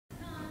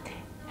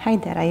Hi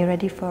there, are you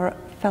ready for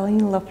falling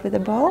in love with the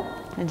ball?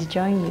 And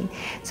join me.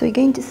 So we're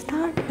going to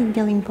start in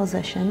kneeling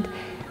position.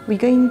 We're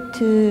going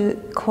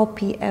to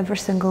copy every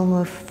single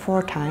move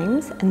 4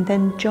 times and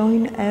then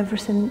join every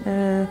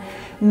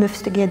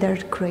moves together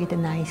to create a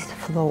nice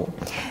flow.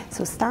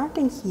 So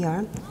starting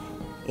here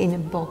in a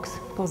box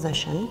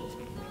position,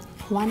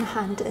 one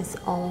hand is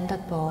on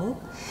that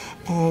ball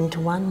and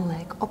one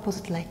leg,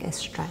 opposite leg is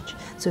stretched.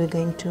 So we're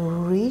going to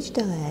reach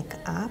the leg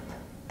up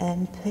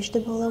and push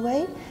the ball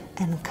away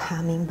and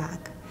coming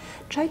back.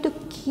 Try to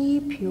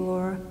keep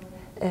your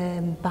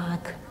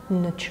back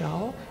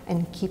neutral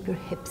and keep your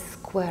hips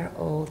square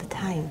all the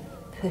time.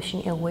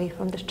 Pushing away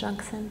from the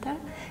trunk center,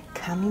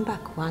 coming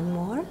back. One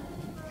more.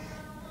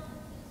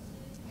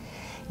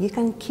 You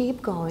can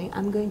keep going.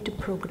 I'm going to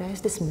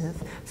progress this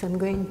move. So I'm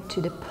going to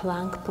the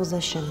plank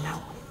position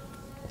now.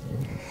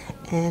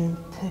 And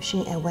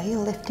pushing away,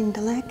 lifting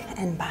the leg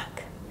and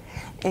back.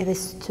 If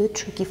it's too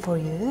tricky for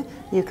you,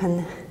 you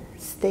can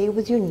stay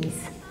with your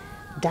knees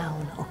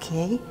down,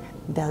 okay?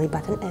 Belly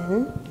button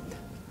in.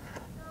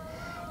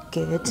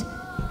 Good.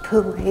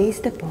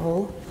 Place the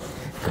ball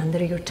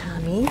under your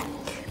tummy.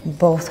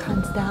 Both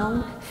hands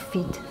down,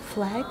 feet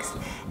flex,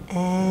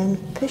 and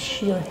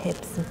push your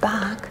hips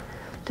back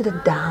to the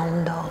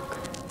down dog.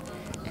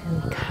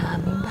 And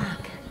coming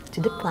back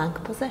to the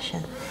plank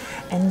position.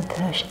 And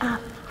push up.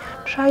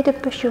 Try to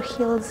push your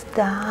heels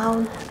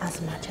down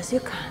as much as you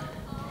can.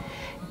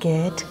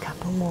 Good.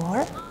 Couple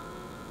more.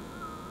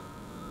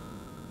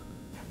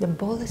 The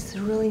ball is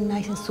really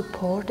nice and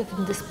supportive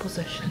in this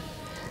position.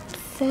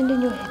 Sending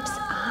your hips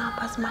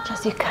up as much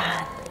as you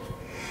can.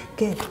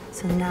 Good.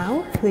 So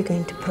now we're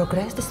going to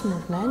progress this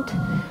movement,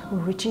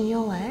 reaching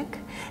your leg.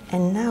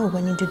 And now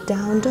when you do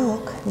down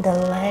dog, the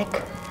leg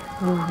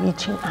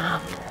reaching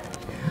up.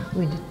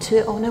 We do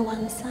 2 on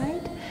one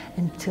side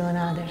and 2 on the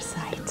other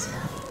side.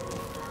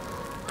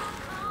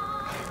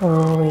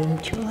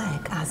 Reach your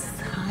leg as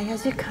high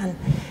as you can.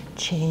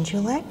 Change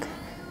your leg.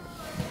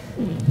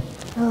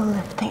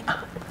 Lifting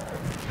up.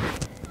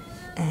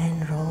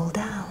 And roll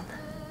down.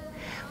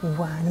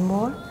 One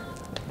more.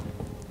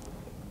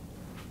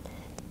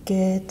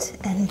 Good.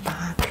 And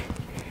back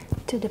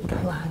to the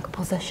plank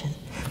position.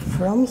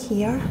 From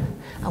here,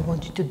 I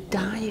want you to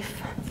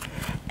dive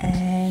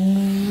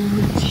and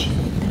reach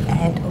the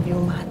end of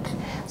your mat.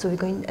 So we're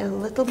going a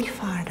little bit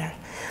farther.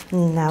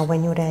 Now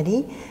when you're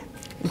ready,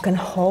 you can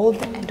hold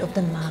the end of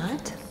the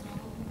mat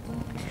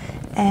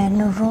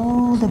and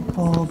roll the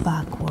ball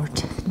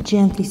backward,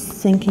 gently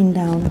sinking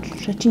down,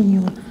 stretching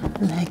your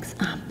legs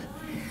up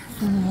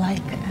like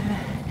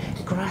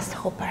a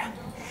grasshopper.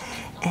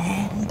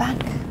 And back.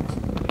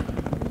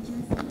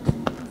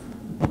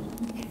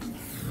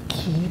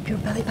 Keep your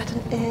belly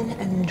button in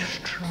and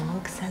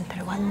strong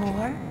center. One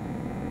more.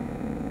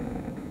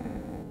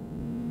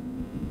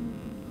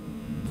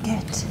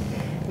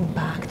 Good.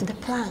 Back to the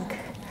plank.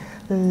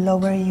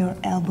 Lower your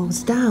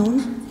elbows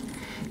down.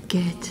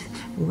 Good.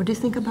 What do you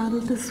think about a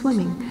little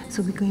swimming?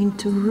 So we're going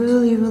to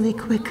really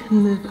quick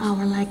move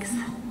our legs.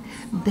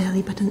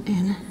 Belly button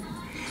in.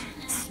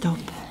 Stop.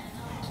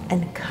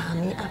 And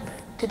coming up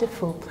to the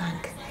full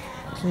plank.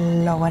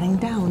 Lowering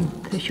down.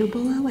 Push your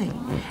ball away.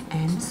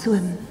 And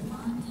swim.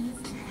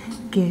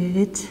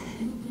 Good.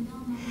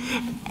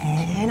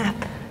 And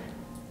up.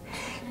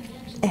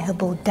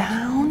 Elbow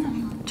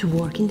down to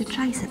work in the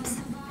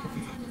triceps.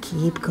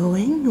 Keep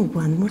going.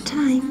 One more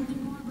time.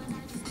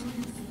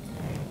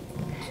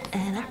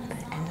 And up.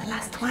 And the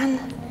last one.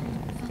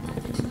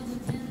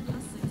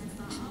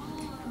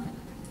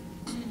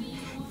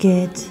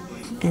 Good.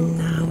 And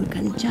now we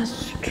can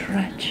just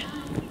stretch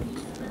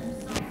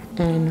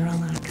and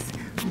relax.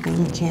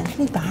 Going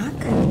gently back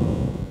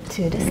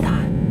to the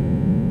start.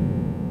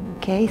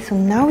 Okay, so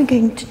now we're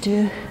going to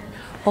do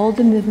all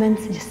the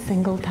movements in a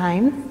single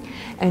time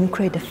and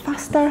create a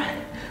faster,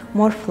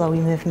 more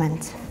flowy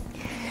movement.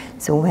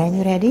 So when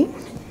you're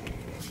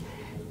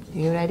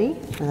ready,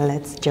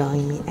 let's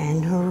join me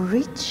and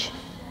reach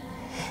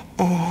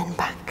and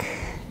back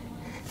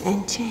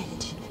and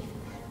change.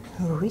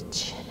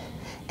 Reach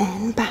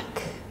and back.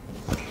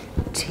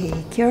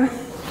 Take your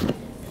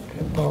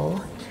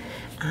ball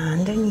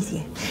underneath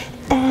you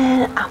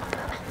and up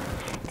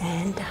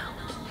and down.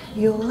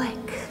 Your leg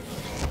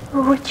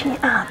reaching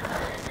up.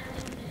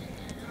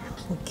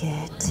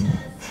 Good.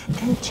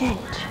 And change.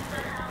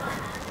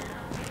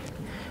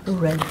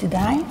 Ready to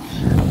dive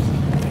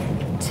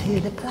to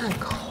the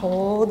plank.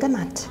 Hold the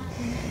mat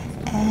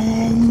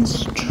and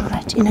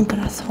stretch in a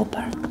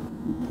grasshopper.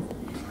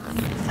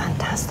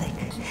 Fantastic.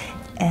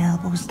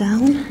 Elbows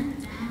down.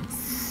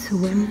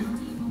 Swim.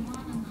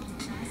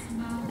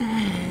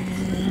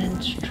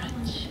 And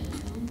stretch.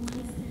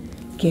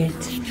 Good.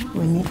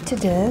 We need to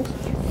do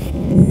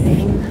the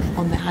same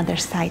on the other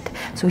side.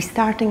 So we're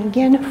starting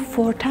again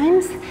 4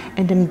 times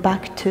and then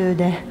back to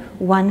the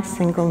one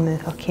single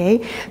move,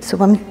 okay? So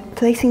I'm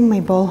placing my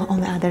ball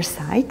on the other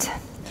side.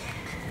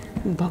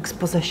 Box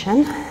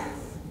position.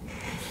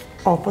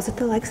 Opposite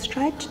the leg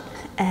stretch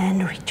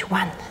and reach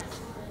 1.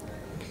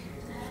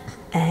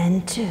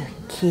 And 2.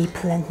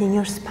 Keep lengthening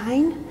your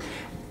spine.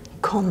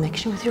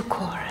 connection with your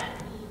core.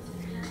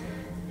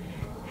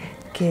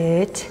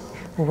 Good.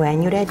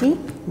 When you're ready,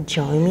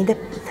 join me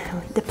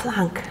the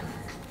plank.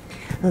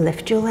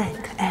 Lift your leg,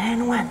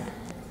 and 1,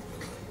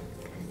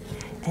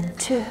 and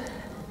 2,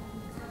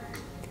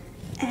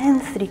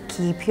 and 3.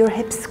 Keep your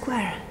hips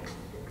square.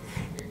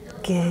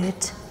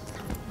 Good.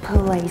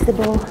 Place the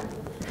ball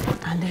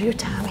under your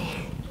tummy.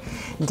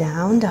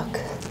 Down dog.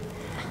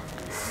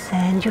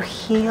 Send your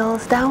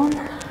heels down.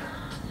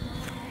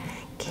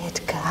 Good.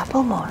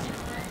 Couple more.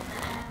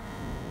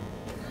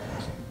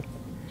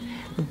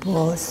 The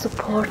ball is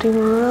supporting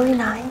really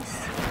nice.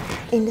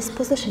 In this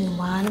position,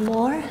 1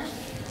 more.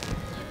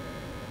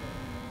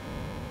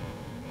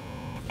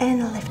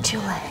 And lift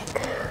your leg.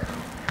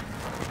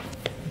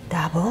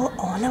 Double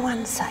on the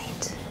one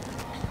side.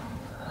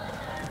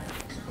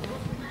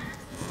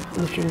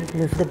 You can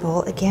move the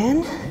ball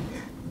again.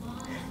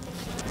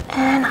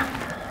 And up.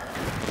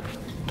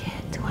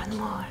 Good, 1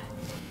 more.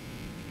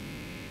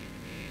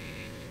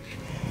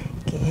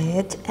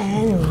 Good,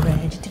 and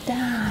ready to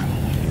dive.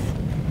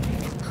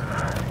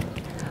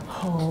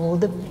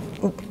 Hold the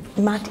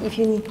mat if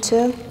you need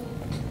to.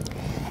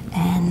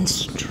 And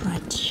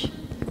stretch.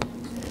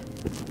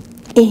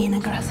 In a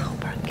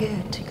grasshopper.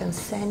 Good. You can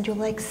send your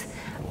legs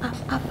up,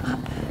 up, up.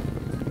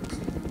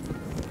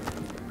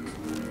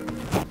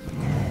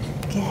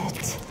 Good.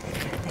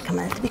 They come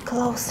a little bit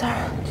closer.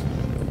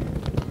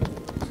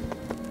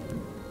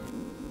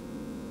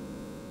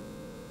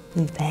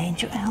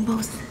 Bend your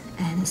elbows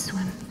and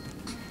swim.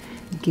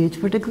 Good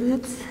for the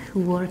glutes.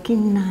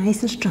 Working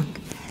nice and strong.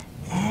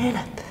 And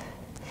up.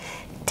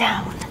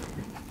 Down.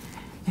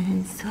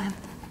 And swim.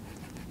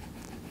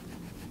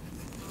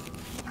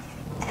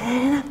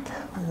 And up.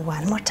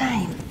 1 more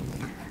time.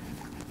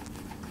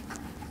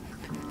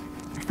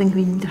 I think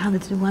we need to have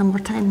it 1 more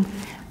time.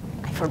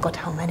 I forgot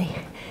how many.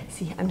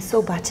 See, I'm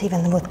so bad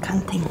even with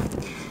counting.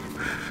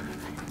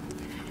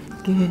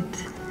 Good.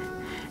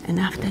 And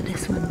after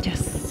this one,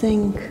 just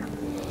sink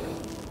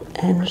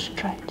and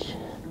stretch.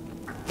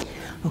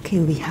 Okay,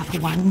 we have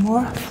 1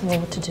 more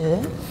floor to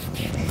do.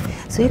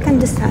 So you can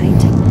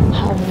decide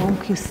how long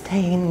you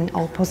stay in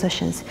all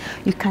positions.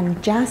 You can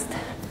just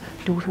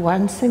do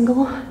 1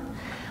 single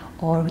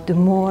or do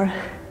more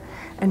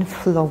and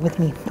flow with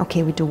me.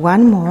 Okay, we do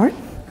 1 more.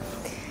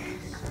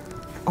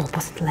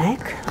 Opposite leg,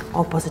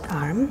 opposite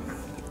arm,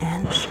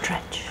 and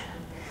stretch.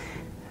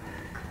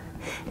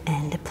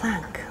 And the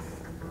plank.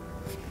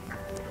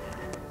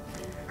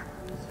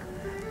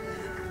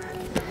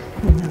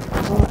 Now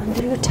pull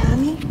under your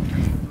tummy,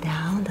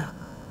 down dog.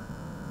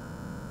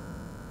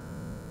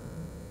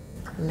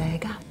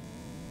 Leg up.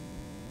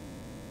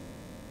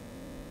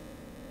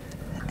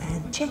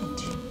 And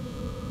change.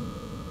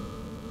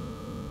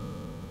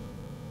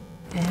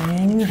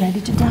 And you're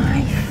ready to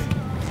dive.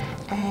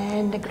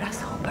 And the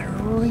grasshopper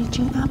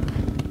reaching up.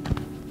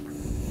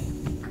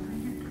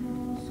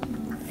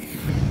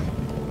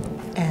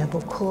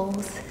 Elbow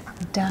close,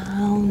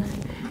 down,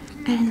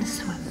 and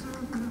swim.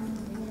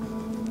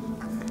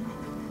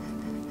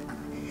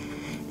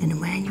 And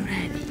when you're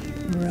ready,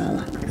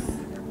 relax.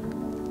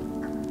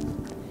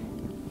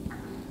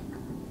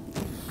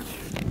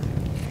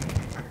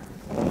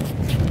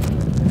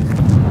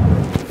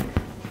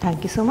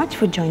 Thank you so much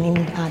for joining me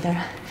in the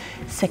other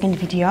second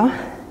video.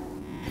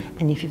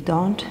 And if you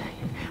don't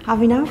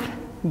have enough,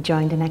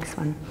 join the next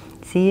one.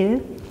 See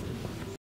you.